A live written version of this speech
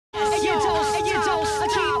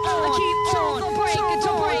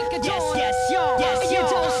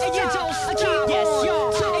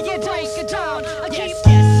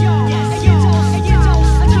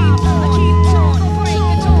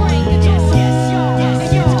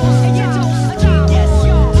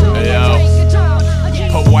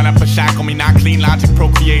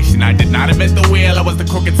creation. I did not invent the wheel, I was the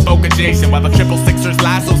crooked spoke adjacent. While the triple sixers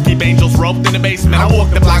lassos keep angels roped in the basement, I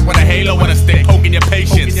walk the block with a halo and a stick, poking your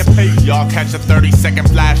patience. Y'all catch a 30-second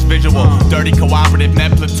flash visual. Dirty cooperative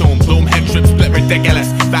med platoon, plume head trip split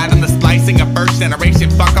ridiculous. Fathom the splicing of first generation.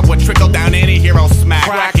 Fuck up what trickle down any hero smack.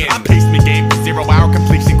 I paced me game for 0-hour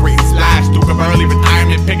completion, green slash. Duke of early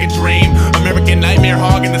retirement, pick a dream. American nightmare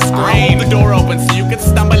hogging the screen. The door open so you could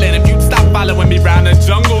stumble in if you'd stop following me round the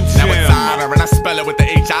jungle gym. Now it's honor and I spell it with the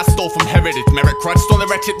H I stole from heritage. Merit crutch, stole the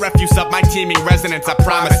wretched refuse of my teeming residence. I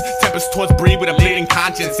promise, tempest towards breed with a bleeding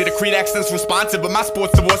conscience. See the creed accent's responsive, but my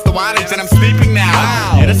sports divorce the wattage. And I'm sleeping now.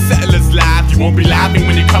 Yeah, the settlers laugh. You won't be laughing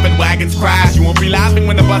when your covered wagons crash. You won't be laughing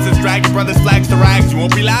when the buses drag your brother's flags to rags. You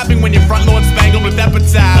won't be laughing when your front lawn spangled with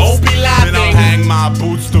epitaphs. Won't be laughing. Then I'll hang my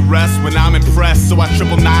boots to rest when I'm impressed. So I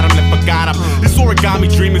triple knot him and forgot him. This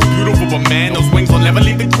origami dream is beautiful, but man, those wings will never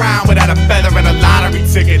leave the ground without a feather and a lottery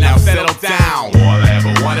ticket. Now settle down. All I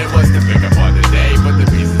ever wanted was to pick apart the day, put the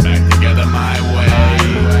pieces back together my way.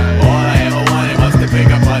 All I ever wanted was to pick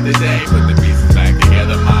apart the day, put the pieces back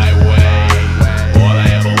together my way. All I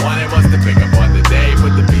ever wanted was to pick apart the day,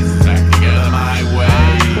 put the pieces back together my way.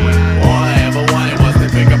 All I ever wanted was to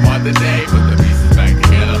pick apart the day, put the pieces back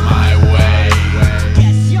together my way.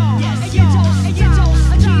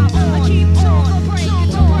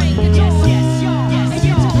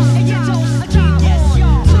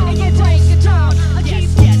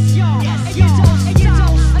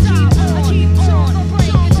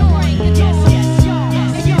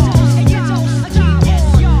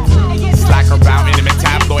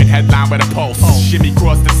 Headline with a pulse, shimmy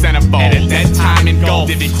cross the centerfold. At a dead time in gold,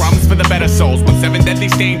 divvy crumbs for the better souls. When 7 deadly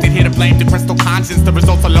stains, did here to blame the crystal conscience. The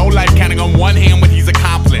results of low life, counting on one hand what he's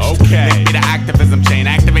accomplished. Okay, link me to activism chain,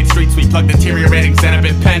 activate street sweep, plug deteriorating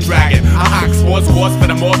Zenobin Pendragon. I hawk sports wars for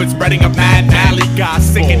the morbid spreading of mad alley goss.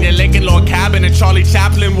 Sick in your Lincoln Lord cabin and Charlie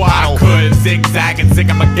Chaplin waddle. I could zigzag and zig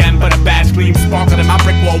 'em again, but a badge gleam sparkled in my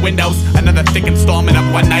brick wall windows. Another thick installment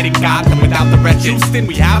of One Night in Gotham without the wretched Houston.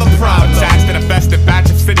 We have a problem. Attached to the festive batch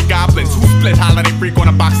of city goblins who split holiday freak on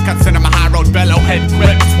a box cut cinema high road bellow. Head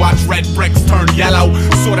grips, watch red bricks turn yellow.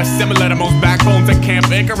 Sorta similar to most backbones at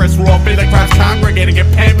Camp Icarus. Raw the crowds congregate and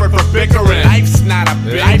get pampered for bickering. Life's not a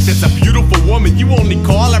bitch, life is a beautiful woman. You only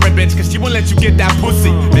call her a bitch cause she won't let you get that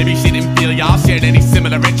pussy. Maybe she didn't feel y'all shared any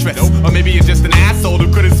similar interests. Or maybe you're just an asshole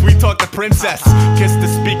who couldn't sweet talk the princess. Kiss the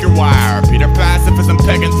speaker wire, Peter Passive for some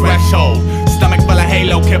pagan threshold. Stomach full of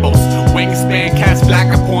halo kibbles, wingspan cast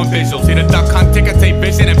black upon visuals. See the duck hunt, ticker tape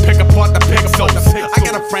vision and pick apart the pixels. I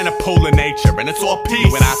got a friend of polar nature and it's all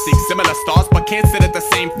peace. When I see similar stars but can't sit at the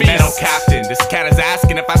same feast. Metal captain, this cat is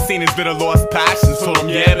asking if I seen his bitter lost passions. Told him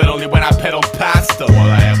yeah, but only when I pedaled past her. All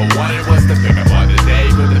I ever wanted was to pick apart the day,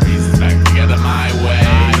 put the pieces back together my way.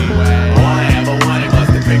 All I ever wanted was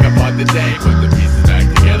to pick apart the day, put the pieces